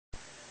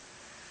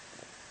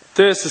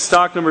This is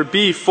stock number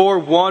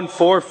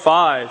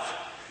B4145.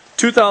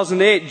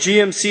 2008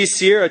 GMC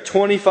SIERRA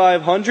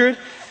 2500.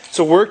 It's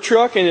a work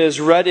truck and it is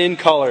red in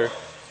color.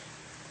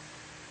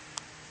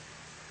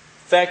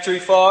 Factory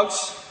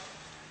fogs.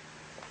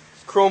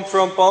 Chrome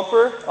front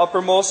bumper.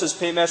 Uppermost is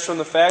paint matched from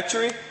the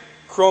factory.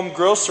 Chrome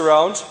grille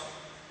surround.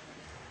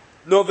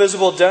 No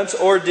visible dents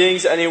or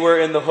dings anywhere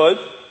in the hood.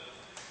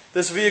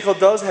 This vehicle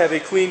does have a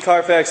clean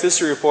Carfax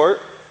history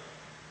report.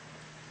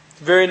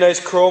 Very nice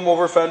chrome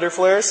over fender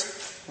flares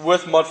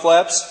with mud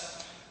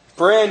flaps.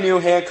 Brand new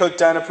hand-cooked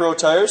Dynapro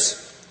tires.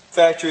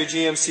 Factory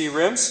GMC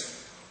rims.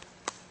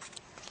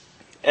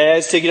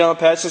 As taking down the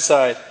passenger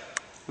side.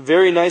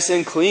 Very nice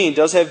and clean.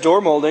 Does have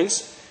door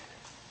moldings.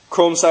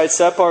 Chrome side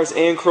set bars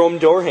and chrome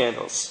door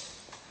handles.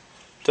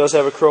 Does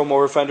have a chrome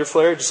over fender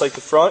flare just like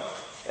the front.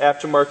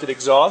 Aftermarket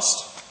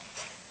exhaust.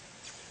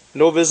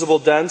 No visible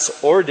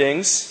dents or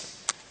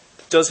dings.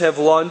 Does have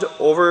Lund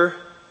over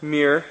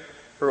mirror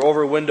or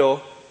over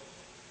window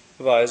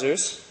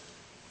visors.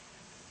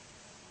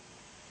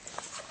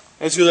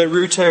 As you look at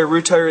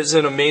rear tire is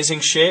in amazing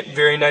shape,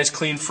 very nice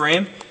clean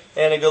frame,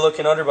 and a good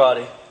looking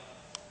underbody.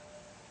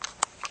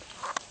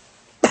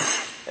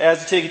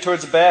 As you take it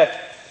towards the back,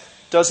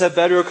 does have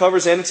bedroll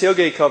covers and a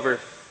tailgate cover.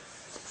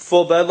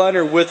 Full bed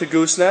liner with a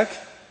gooseneck,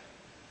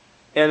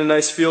 and a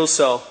nice fuel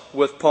cell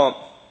with pump.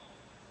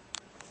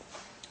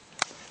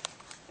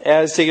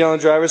 As taken on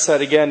the driver's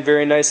side, again,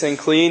 very nice and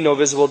clean, no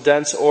visible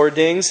dents or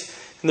dings.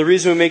 And the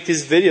reason we make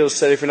these videos is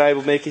that if you're not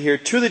able to make it here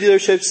to the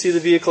dealership to see the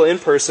vehicle in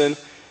person,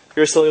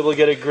 you're still able to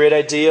get a great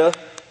idea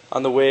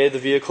on the way the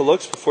vehicle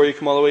looks before you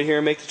come all the way here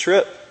and make the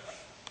trip.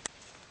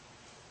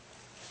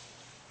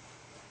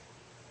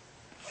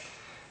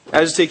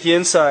 As you take the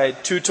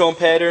inside, two-tone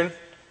pattern,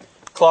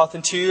 cloth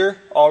interior,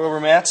 all rubber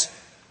mats,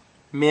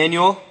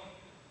 manual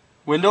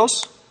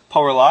windows,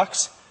 power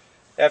locks,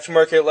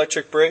 aftermarket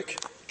electric brake,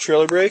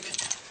 trailer brake,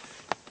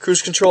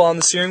 cruise control on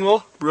the steering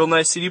wheel, real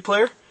nice CD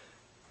player.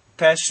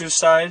 Passenger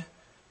side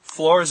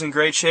floor is in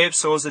great shape,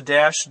 so is the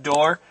dash,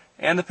 door,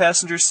 and the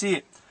passenger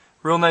seat.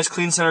 Real nice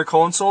clean center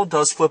console,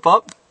 does flip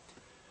up.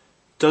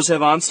 Does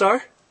have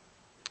OnStar.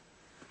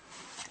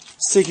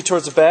 Let's take you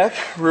towards the back.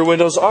 Rear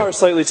windows are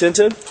slightly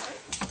tinted.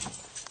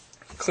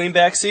 Clean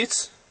back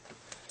seats.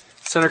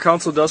 Center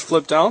console does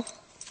flip down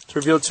to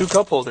reveal two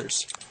cup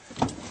holders.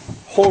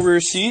 Whole rear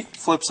seat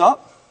flips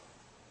up.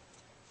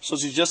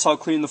 Shows you just how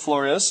clean the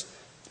floor is.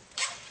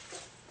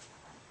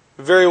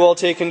 Very well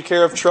taken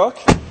care of truck.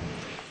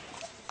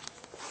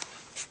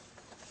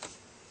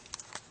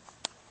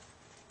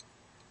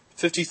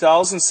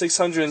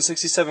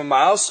 $50,667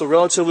 miles, so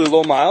relatively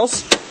low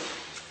miles.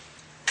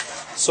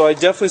 So I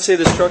definitely say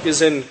this truck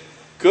is in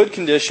good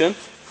condition,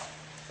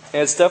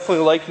 and it's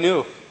definitely like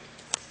new.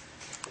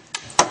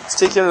 Let's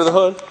take you under the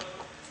hood.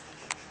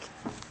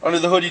 Under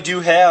the hood you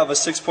do have a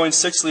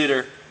 6.6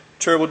 liter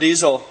turbo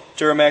diesel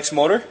Duramax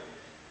motor,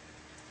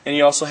 and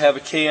you also have a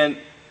K&N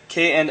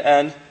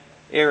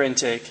air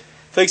intake.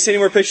 If you'd like to see any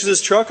more pictures of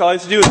this truck, all you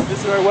have to do is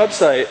visit our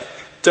website,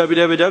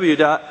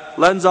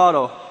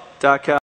 www.lenzauto.com.